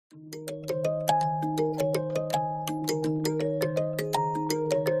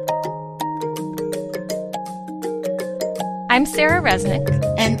I'm Sarah Resnick.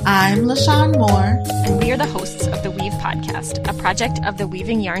 And I'm LaShawn Moore. And we are the hosts of the Weave Podcast, a project of the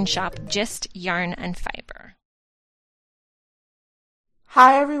weaving yarn shop Gist Yarn and Fiber.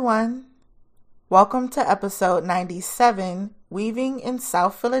 Hi, everyone. Welcome to episode 97, Weaving in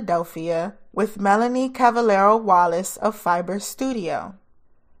South Philadelphia, with Melanie Cavallero Wallace of Fiber Studio.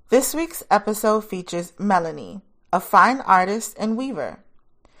 This week's episode features Melanie, a fine artist and weaver.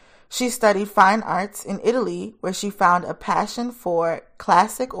 She studied fine arts in Italy, where she found a passion for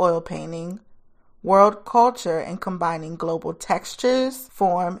classic oil painting, world culture, and combining global textures,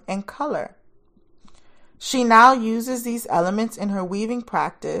 form, and color. She now uses these elements in her weaving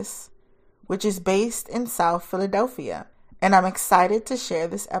practice, which is based in South Philadelphia, and I'm excited to share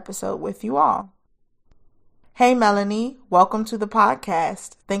this episode with you all. Hey, Melanie, welcome to the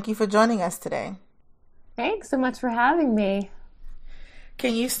podcast. Thank you for joining us today. Thanks so much for having me.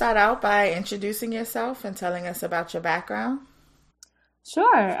 Can you start out by introducing yourself and telling us about your background?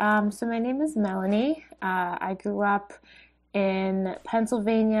 Sure. So my name is Melanie. I grew up in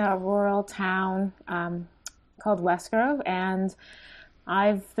Pennsylvania, a rural town called Westgrove, and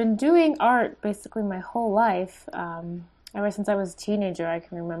I've been doing art basically my whole life. Ever since I was a teenager, I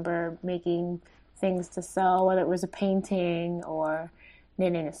can remember making things to sell, whether it was a painting or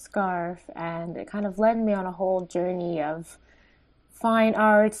knitting a scarf, and it kind of led me on a whole journey of fine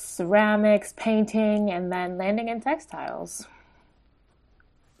arts, ceramics, painting, and then landing in textiles.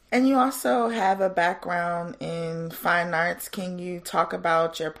 And you also have a background in fine arts. Can you talk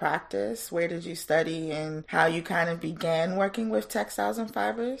about your practice? Where did you study and how you kind of began working with textiles and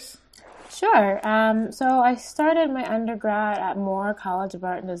fibers? Sure. So I started my undergrad at Moore College of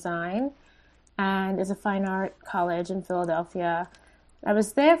Art and Design, and it's a fine art college in Philadelphia. I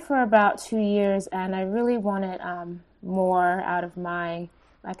was there for about 2 years, and I really wanted more out of my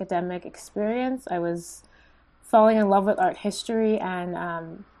academic experience. I was falling in love with art history, and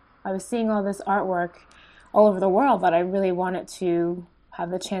I was seeing all this artwork all over the world that I really wanted to have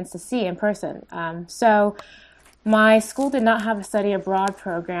the chance to see in person. So my school did not have a study abroad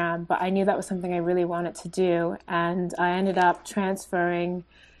program, but I knew that was something I really wanted to do, and I ended up transferring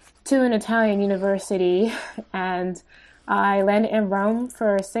to an Italian university, and I landed in Rome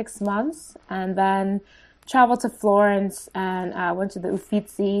for 6 months, and then traveled to Florence and went to the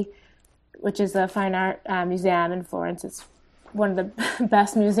Uffizi, which is a fine art museum in Florence. It's one of the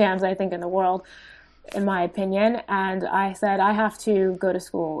best museums, I think, in the world, in my opinion. And I said, I have to go to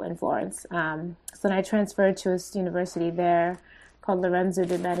school in Florence. So then I transferred to a university there called Lorenzo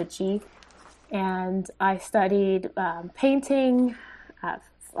de' Medici. And I studied painting,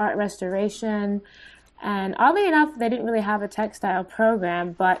 art restoration. And oddly enough, they didn't really have a textile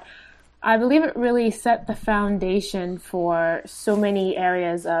program, but I believe it really set the foundation for so many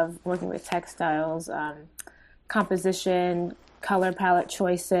areas of working with textiles, composition, color palette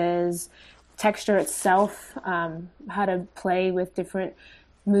choices, texture itself, how to play with different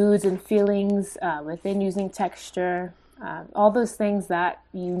moods and feelings within using texture, all those things that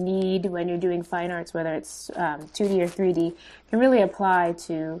you need when you're doing fine arts, whether it's 2D or 3D, can really apply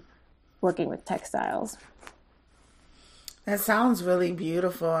to working with textiles. That sounds really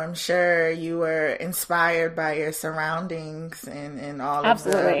beautiful. I'm sure you were inspired by your surroundings and all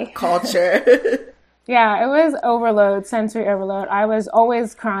Absolutely. Of the culture. Yeah, it was overload, sensory overload. I was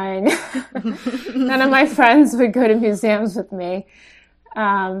always crying. None of my friends would go to museums with me.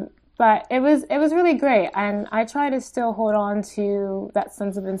 But it was really great. And I try to still hold on to that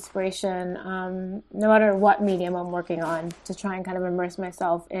sense of inspiration, no matter what medium I'm working on, to try and kind of immerse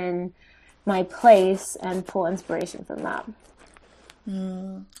myself in my place and pull inspiration from that.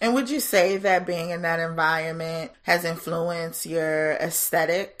 And would you say that being in that environment has influenced your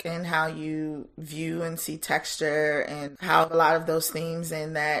aesthetic and how you view and see texture, and how a lot of those themes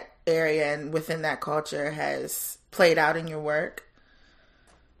in that area and within that culture has played out in your work?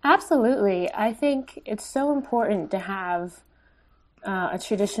 Absolutely. I think it's so important to have a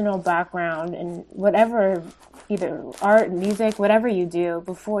traditional background in whatever, either art, music, whatever you do,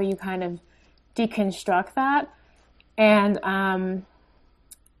 before you kind of deconstruct that. And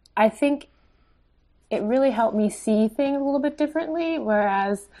I think it really helped me see things a little bit differently,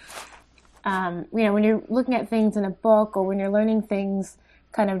 whereas when you're looking at things in a book, or when you're learning things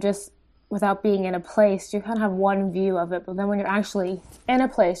kind of just without being in a place, you kind of have one view of it, but then when you're actually in a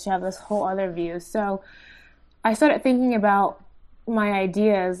place, you have this whole other view. So I started thinking about my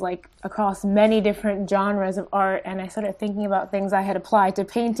ideas like across many different genres of art, and I started thinking about things I had applied to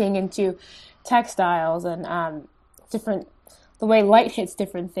painting and to textiles, and the way light hits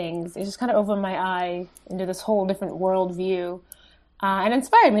different things. It just kind of opened my eye into this whole different world view, and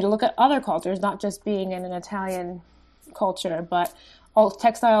inspired me to look at other cultures, not just being in an Italian culture, but all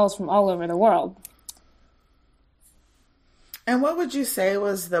textiles from all over the world. And what would you say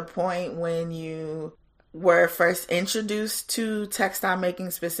was the point when you were first introduced to textile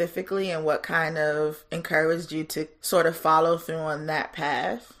making specifically, and what kind of encouraged you to sort of follow through on that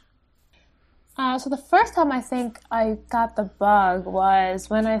path? So the first time I think I got the bug was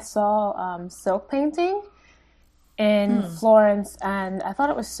when I saw silk painting in Florence, and I thought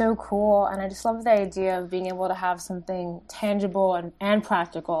it was so cool, and I just loved the idea of being able to have something tangible and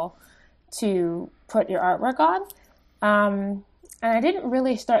practical to put your artwork on. And I didn't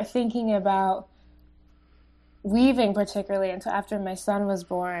really start thinking about weaving particularly until after my son was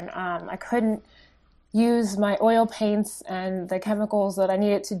born. I couldn't use my oil paints and the chemicals that I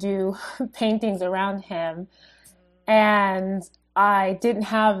needed to do paintings around him. And I didn't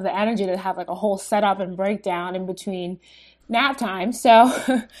have the energy to have like a whole setup and breakdown in between nap time. So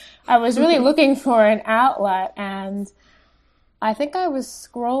I was really looking for an outlet, and I think I was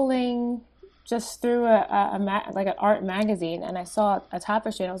scrolling just through like an art magazine, and I saw a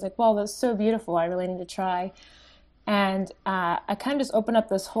tapestry, and I was like, well, that's so beautiful. I really need to try. And I kind of just opened up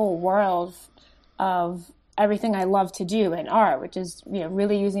this whole world of everything I love to do in art, which is,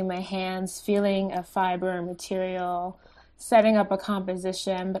 really using my hands, feeling a fiber material, setting up a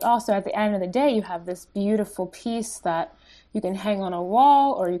composition, but also at the end of the day, you have this beautiful piece that you can hang on a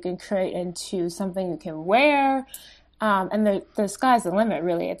wall, or you can create into something you can wear. And the sky's the limit,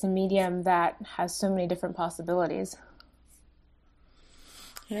 really. It's a medium that has so many different possibilities.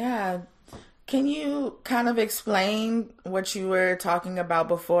 Yeah. Can you kind of explain what you were talking about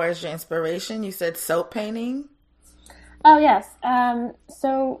before as your inspiration? You said soap painting? Oh, yes.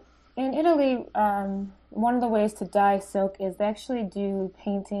 So in Italy, one of the ways to dye silk is they actually do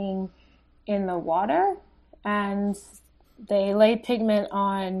painting in the water, and they lay pigment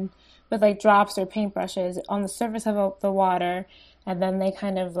on with like drops or paintbrushes on the surface of the water, and then they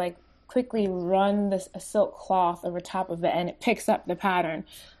kind of like quickly run a silk cloth over top of it, and it picks up the pattern.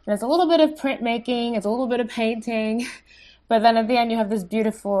 And it's a little bit of printmaking, it's a little bit of painting, but then at the end you have this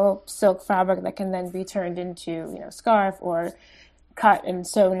beautiful silk fabric that can then be turned into, scarf, or cut and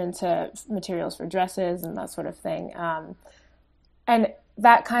sewn into materials for dresses and that sort of thing. And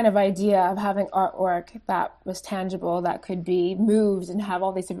that kind of idea of having artwork that was tangible, that could be moved and have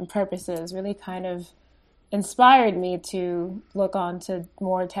all these different purposes, really kind of inspired me to look on to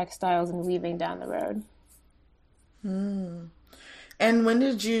more textiles and weaving down the road. And when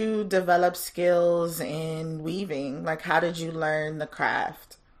did you develop skills in weaving? Like, how did you learn the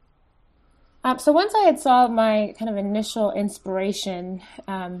craft? So once I had saw my kind of initial inspiration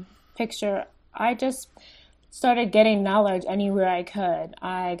picture, I just started getting knowledge anywhere I could.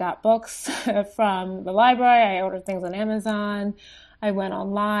 I got books from the library. I ordered things on Amazon. I went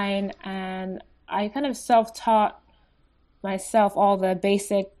online, and I kind of self-taught myself all the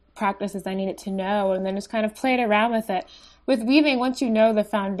basic practices I needed to know, and then just kind of played around with it. With weaving, once you know the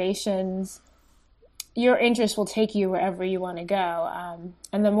foundations, your interest will take you wherever you want to go.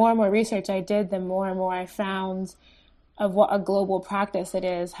 And the more and more research I did, the more and more I found of what a global practice it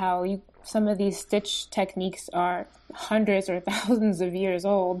is, how some of these stitch techniques are hundreds or thousands of years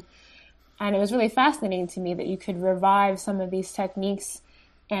old. And it was really fascinating to me that you could revive some of these techniques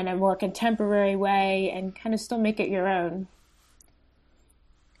in a more contemporary way and kind of still make it your own.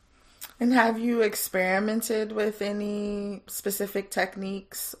 And have you experimented with any specific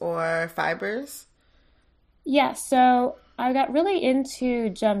techniques or fibers? Yeah, so I got really into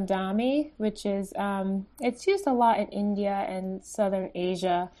Jamdami, which is, it's used a lot in India and Southern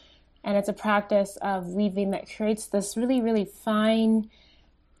Asia. And it's a practice of weaving that creates this really, really fine,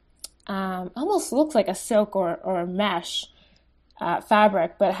 almost looks like a silk or a mesh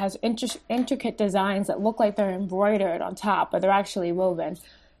fabric, but it has intricate designs that look like they're embroidered on top, but they're actually woven.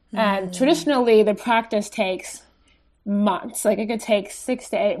 And traditionally, the practice takes months. Like, it could take 6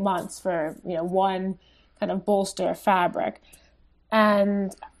 to 8 months for, one kind of bolster of fabric.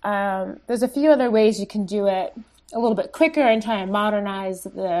 And there's a few other ways you can do it a little bit quicker and try and modernize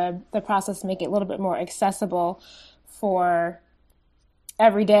the process, make it a little bit more accessible for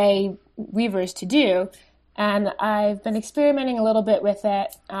everyday weavers to do. And I've been experimenting a little bit with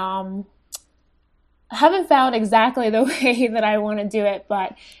it. I haven't found exactly the way that I want to do it,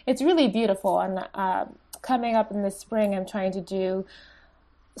 but it's really beautiful. And coming up in the spring, I'm trying to do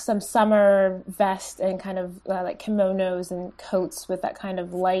some summer vest and kind of like kimonos and coats with that kind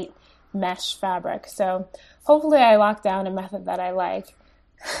of light mesh fabric. So hopefully I lock down a method that I like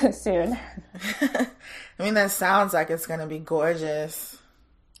soon. I mean, that sounds like it's going to be gorgeous.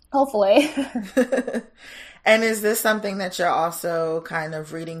 Hopefully. And is this something that you're also kind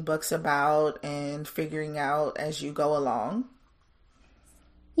of reading books about and figuring out as you go along?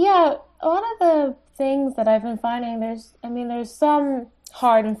 Yeah, a lot of the things that I've been finding, there's some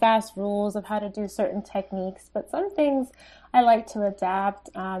hard and fast rules of how to do certain techniques, but some things I like to adapt.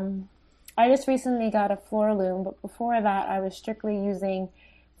 I just recently got a floor loom, but before that, I was strictly using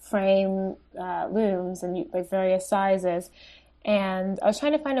frame looms and like various sizes. And I was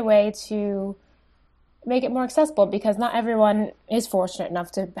trying to find a way to make it more accessible because not everyone is fortunate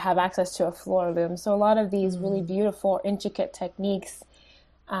enough to have access to a floor loom. So a lot of these really beautiful, intricate techniques,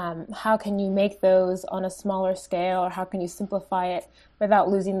 how can you make those on a smaller scale, or how can you simplify it without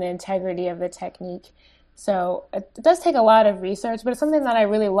losing the integrity of the technique? So it does take a lot of research, but it's something that I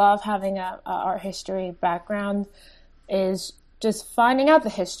really love. Having a art history background is just finding out the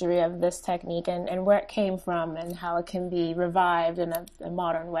history of this technique and where it came from and how it can be revived in a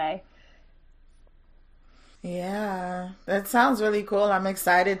modern way. Yeah, that sounds really cool. I'm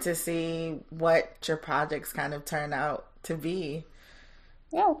excited to see what your projects kind of turn out to be.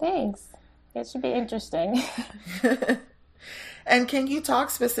 Yeah, thanks. It should be interesting. And can you talk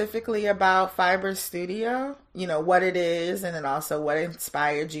specifically about Fiber Studio? You know, what it is and then also what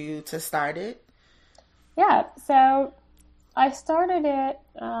inspired you to start it? Yeah, so I started it,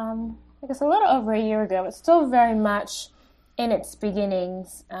 I guess a little over a year ago. It's still very much in its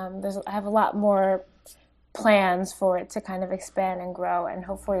beginnings. I have a lot more plans for it to kind of expand and grow, and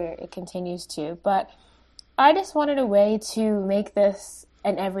hopefully it continues to. But I just wanted a way to make this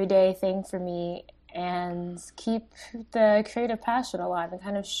an everyday thing for me and keep the creative passion alive and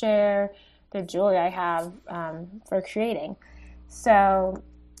kind of share the joy I have for creating. So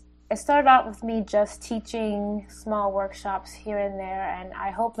it started out with me just teaching small workshops here and there, and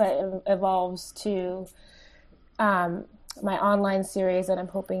I hope that it evolves to my online series that I'm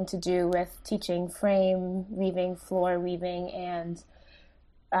hoping to do with teaching frame weaving, floor weaving, and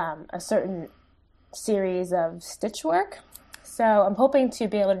a certain series of stitch work. So I'm hoping to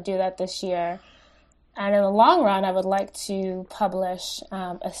be able to do that this year. And in the long run, I would like to publish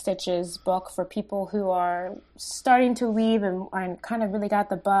a stitches book for people who are starting to weave and kind of really got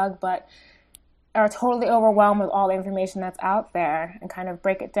the bug, but are totally overwhelmed with all the information that's out there, and kind of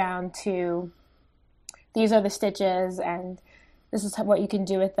break it down to these are the stitches and this is what you can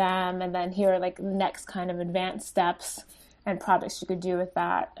do with them. And then here are like the next kind of advanced steps and projects you could do with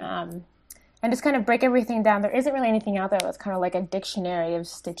that. And just kind of break everything down. There isn't really anything out there that's kind of like a dictionary of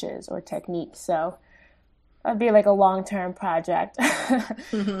stitches or techniques. So that'd be like a long-term project.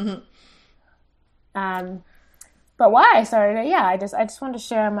 But why I started it, yeah, I just wanted to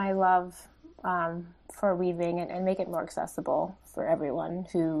share my love for weaving and make it more accessible for everyone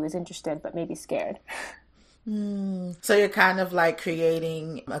who is interested but maybe scared. So you're kind of like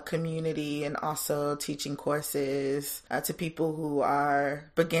creating a community and also teaching courses to people who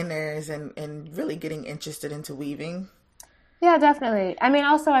are beginners and really getting interested into weaving. Yeah, definitely. I mean,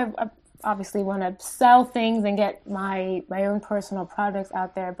 also I obviously want to sell things and get my own personal products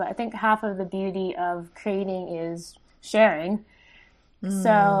out there, but I think half of the beauty of creating is sharing.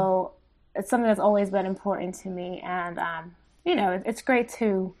 So it's something that's always been important to me, and it's great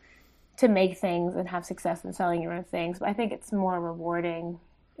to make things and have success in selling your own things, but I think it's more rewarding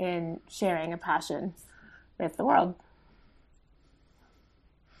in sharing a passion with the world.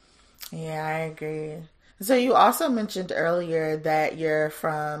 Yeah, I agree. So you also mentioned earlier that you're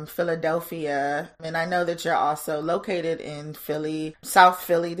from Philadelphia, and I know that you're also located in Philly, South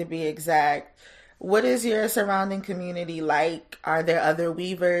Philly to be exact. What is your surrounding community like? Are there other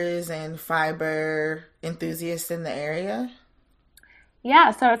weavers and fiber enthusiasts in the area?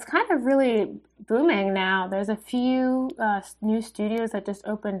 Yeah, so it's kind of really booming now. There's a few new studios that just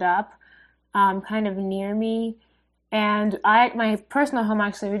opened up kind of near me. And my personal home,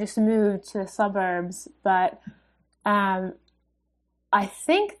 actually, we just moved to the suburbs. But I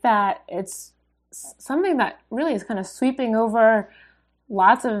think that it's something that really is kind of sweeping over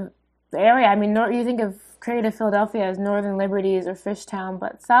lots of the area. I mean, you think of Creative Philadelphia as Northern Liberties or Fishtown,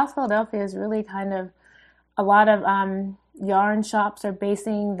 but South Philadelphia is really kind of a lot of yarn shops are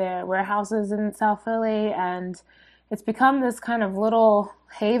basing their warehouses in South Philly, and it's become this kind of little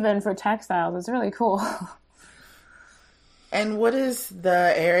haven for textiles. It's really cool. And what is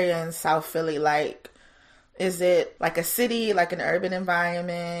the area in South Philly like? Is it like a city, like an urban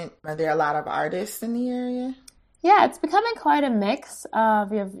environment? Are there a lot of artists in the area? Yeah, it's becoming quite a mix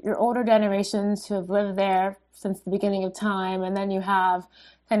of your older generations who have lived there since the beginning of time, and then you have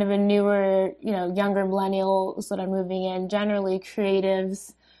kind of a newer, younger millennials that are moving in, generally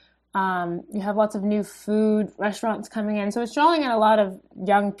creatives You have lots of new food restaurants coming in. So it's drawing in a lot of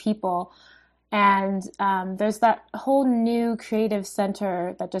young people. And there's that whole new creative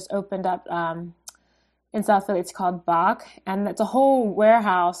center that just opened up in South Philly. It's called Bach. And it's a whole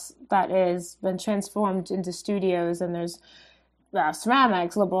warehouse that has been transformed into studios. And there's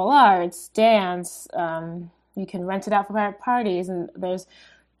ceramics, liberal arts, dance. You can rent it out for private parties. And there's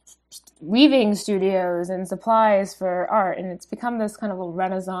weaving studios and supplies for art, and it's become this kind of a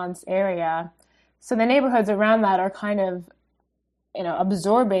Renaissance area. So the neighborhoods around that are kind of,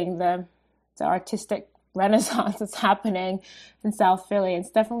 absorbing the artistic Renaissance that's happening in South Philly. It's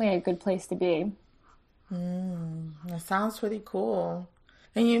definitely a good place to be. That sounds pretty cool.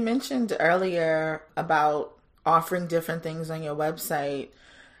 And you mentioned earlier about offering different things on your website.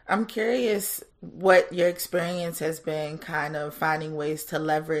 I'm curious what your experience has been kind of finding ways to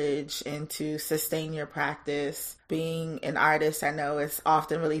leverage and to sustain your practice. Being an artist, I know it's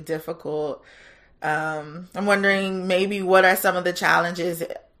often really difficult. I'm wondering maybe what are some of the challenges,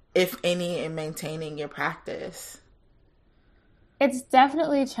 if any, in maintaining your practice? It's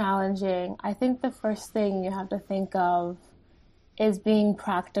definitely challenging. I think the first thing you have to think of is being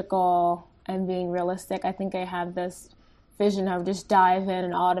practical and being realistic. I think I have this vision of just dive in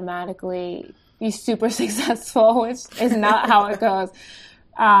and automatically be super successful, which is not how it goes.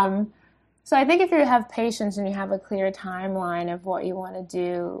 So I think if you have patience and you have a clear timeline of what you want to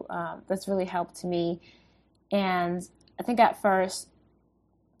do, that's really helped me. And I think at first,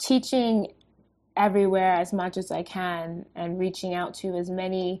 teaching everywhere as much as I can and reaching out to as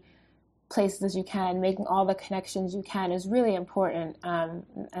many places as you can, making all the connections you can is really important,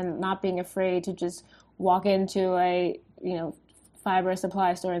 and not being afraid to just walk into a fiber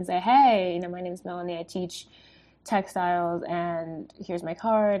supply store and say, hey, my name is Melanie, I teach textiles and here's my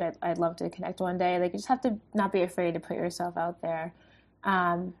card. I'd love to connect one day. Like, you just have to not be afraid to put yourself out there.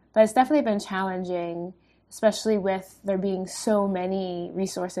 But it's definitely been challenging, especially with there being so many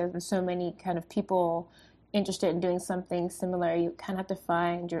resources and so many kind of people interested in doing something similar. You kind of have to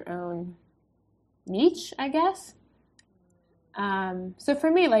find your own niche, I guess. So for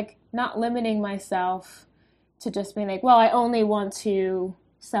me, like, not limiting myself to just being like, well, I only want to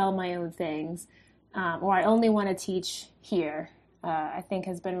sell my own things, or I only want to teach here, I think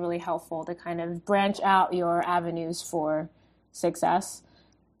has been really helpful to kind of branch out your avenues for success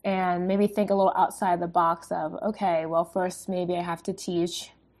and maybe think a little outside the box of, okay, well, first maybe I have to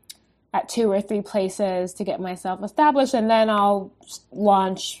teach at 2 or 3 places to get myself established, and then I'll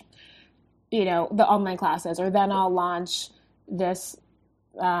launch, the online classes, or then I'll launch this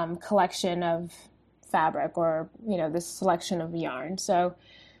collection of fabric, or this selection of yarn. So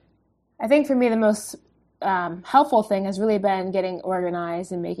I think for me the most helpful thing has really been getting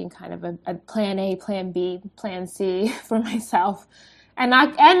organized and making kind of a plan A, plan B, plan C for myself, and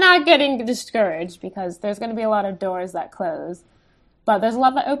not getting discouraged, because there's going to be a lot of doors that close, but there's a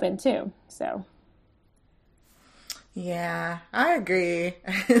lot that open too. So yeah, I agree.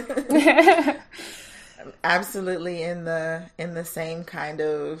 Absolutely in the same kind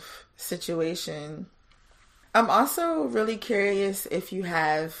of situation. I'm also really curious if you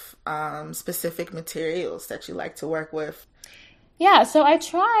have specific materials that you like to work with. Yeah, so I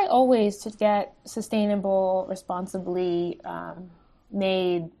try always to get sustainable, responsibly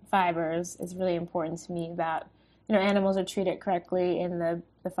made fibers. It's really important to me that animals are treated correctly in the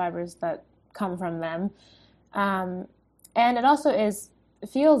fibers that come from them. And it also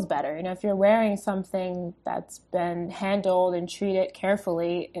feels better. If you're wearing something that's been handled and treated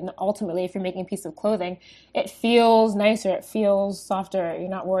carefully, and ultimately if you're making a piece of clothing, it feels nicer, it feels softer. You're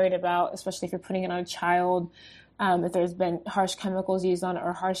not worried about, especially if you're putting it on a child, if there's been harsh chemicals used on it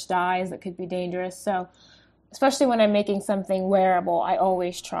or harsh dyes that could be dangerous. So especially when I'm making something wearable, I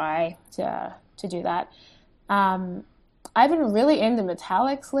always try to do that. I've been really into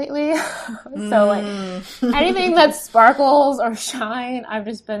metallics lately. So like anything that sparkles or shine, I've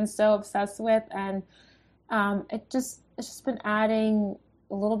just been so obsessed with. And it's just been adding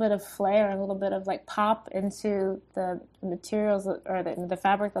a little bit of flair, a little bit of like pop into the materials or the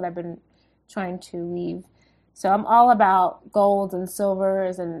fabric that I've been trying to weave. So I'm all about golds and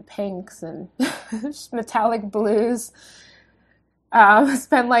silvers and pinks and metallic blues. It's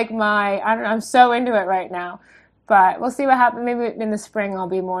been like I'm so into it right now. But we'll see what happens. Maybe in the spring I'll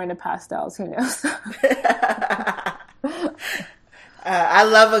be more into pastels. Who knows? I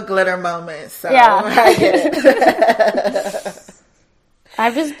love a glitter moment, so yeah. I get it.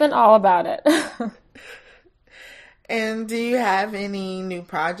 I've just been all about it. And do you have any new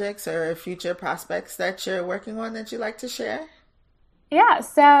projects or future prospects that you're working on that you'd like to share? Yeah,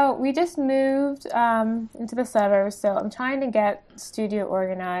 so we just moved into the suburbs, so I'm trying to get studio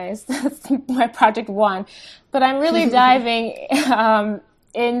organized. That's my project one, but I'm really diving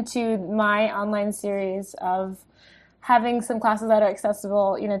into my online series of having some classes that are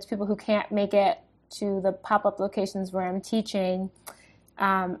accessible, to people who can't make it to the pop-up locations where I'm teaching.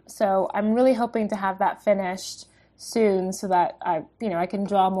 So I'm really hoping to have that finished soon, so that I can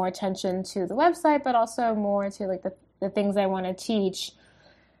draw more attention to the website, but also more to like the things I want to teach.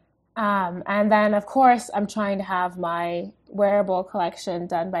 And then, of course, I'm trying to have my wearable collection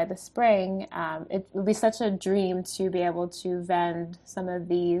done by the spring. It would be such a dream to be able to vend some of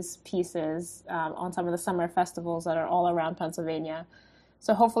these pieces on some of the summer festivals that are all around Pennsylvania.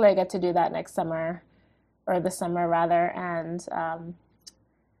 So hopefully I get to do that next summer, or this summer rather, and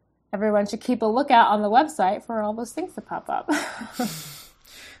everyone should keep a lookout on the website for all those things to pop up.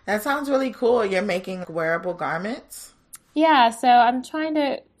 That sounds really cool. You're making wearable garments? Yeah, so I'm trying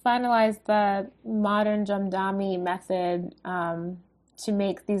to finalize the modern jamdami method to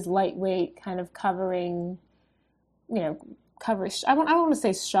make these lightweight kind of covering, coverage. I don't want to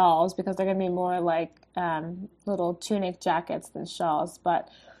say shawls, because they're going to be more like little tunic jackets than shawls, but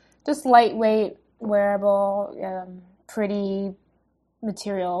just lightweight, wearable, pretty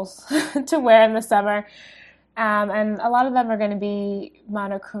materials to wear in the summer. And a lot of them are going to be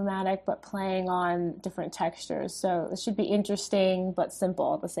monochromatic, but playing on different textures. So it should be interesting, but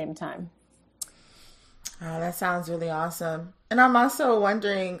simple at the same time. Oh, that sounds really awesome. And I'm also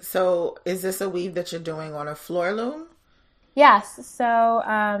wondering, so is this a weave that you're doing on a floor loom? Yes. So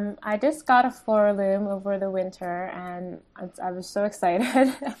I just got a floor loom over the winter, and I was so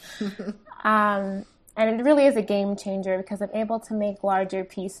excited. And it really is a game changer, because I'm able to make larger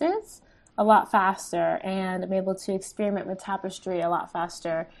pieces a lot faster, and I'm able to experiment with tapestry a lot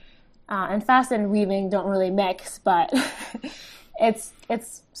faster. And fast and weaving don't really mix, but it's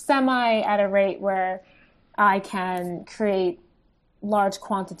semi at a rate where I can create large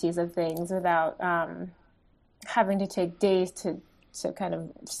quantities of things without having to take days to kind of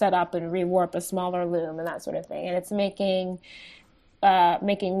set up and rewarp a smaller loom and that sort of thing. And it's making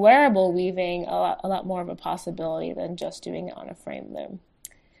wearable weaving a lot more of a possibility than just doing it on a frame loom.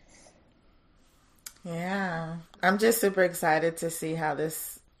 Yeah, I'm just super excited to see how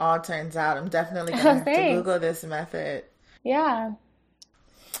this all turns out. I'm definitely going to have to Google this method. Yeah.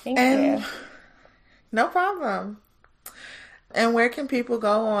 Thank you. No problem. And where can people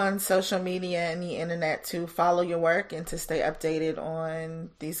go on social media and the internet to follow your work and to stay updated on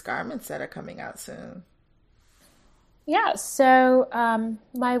these garments that are coming out soon? Yeah, so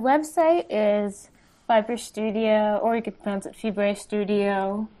my website is Fiber Studio, or you could pronounce it Fibre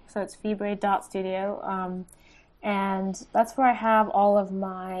Studio. So it's fibre.studio. And that's where I have all of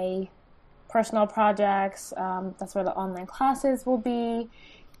my personal projects. That's where the online classes will be.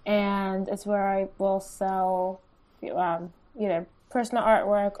 And it's where I will sell either personal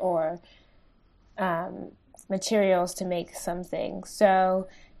artwork or materials to make something. So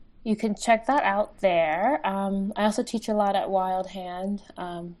you can check that out there. I also teach a lot at Wild Hand.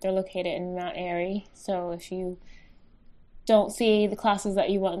 They're located in Mount Airy. So if you don't see the classes that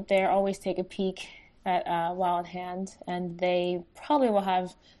you want there, always take a peek at Wild Hand, and they probably will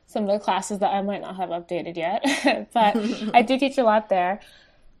have some of the classes that I might not have updated yet. But I do teach a lot there.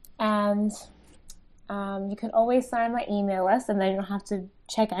 And you can always sign my email list, and then you don't have to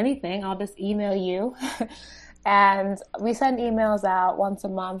check anything. I'll just email you. And we send emails out once a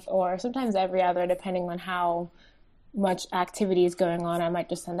month, or sometimes every other, depending on how much activity is going on. I might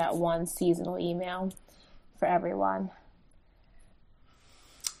just send out one seasonal email for everyone.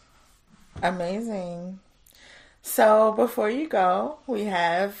 Amazing. So before you go, we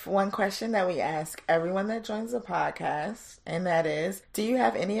have one question that we ask everyone that joins the podcast, and that is, do you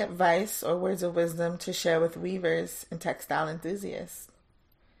have any advice or words of wisdom to share with weavers and textile enthusiasts?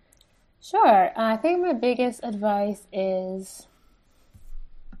 Sure. I think my biggest advice is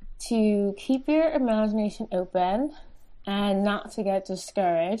to keep your imagination open and not to get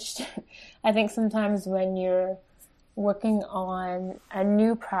discouraged. I think sometimes when you're working on a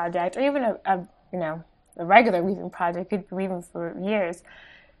new project, or even a regular weaving project, could be weaving for years,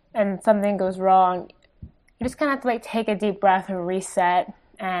 and something goes wrong, you just kind of have to take a deep breath and reset,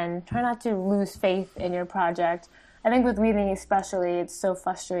 and try not to lose faith in your project. I think with weaving especially, it's so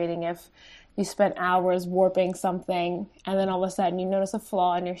frustrating if you spend hours warping something and then all of a sudden you notice a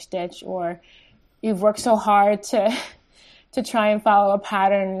flaw in your stitch, or you've worked so hard to try and follow a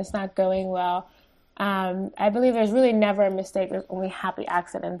pattern and it's not going well. I believe there's really never a mistake. There's only happy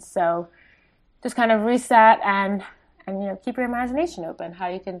accidents. So just kind of reset and keep your imagination open, how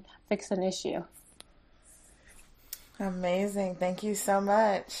you can fix an issue. Amazing. Thank you so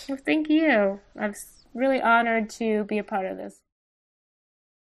much. Well, thank you. I'm really honored to be a part of this.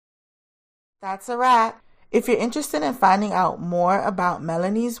 That's a wrap. If you're interested in finding out more about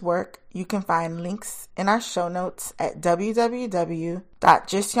Melanie's work, you can find links in our show notes at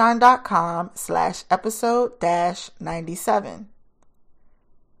www.justyarn.com/episode-97.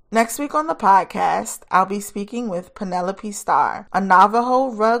 Next week on the podcast, I'll be speaking with Penelope Starr, a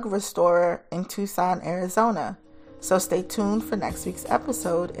Navajo rug restorer in Tucson, Arizona. So stay tuned for next week's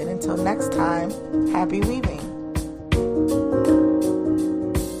episode, and until next time, happy weaving.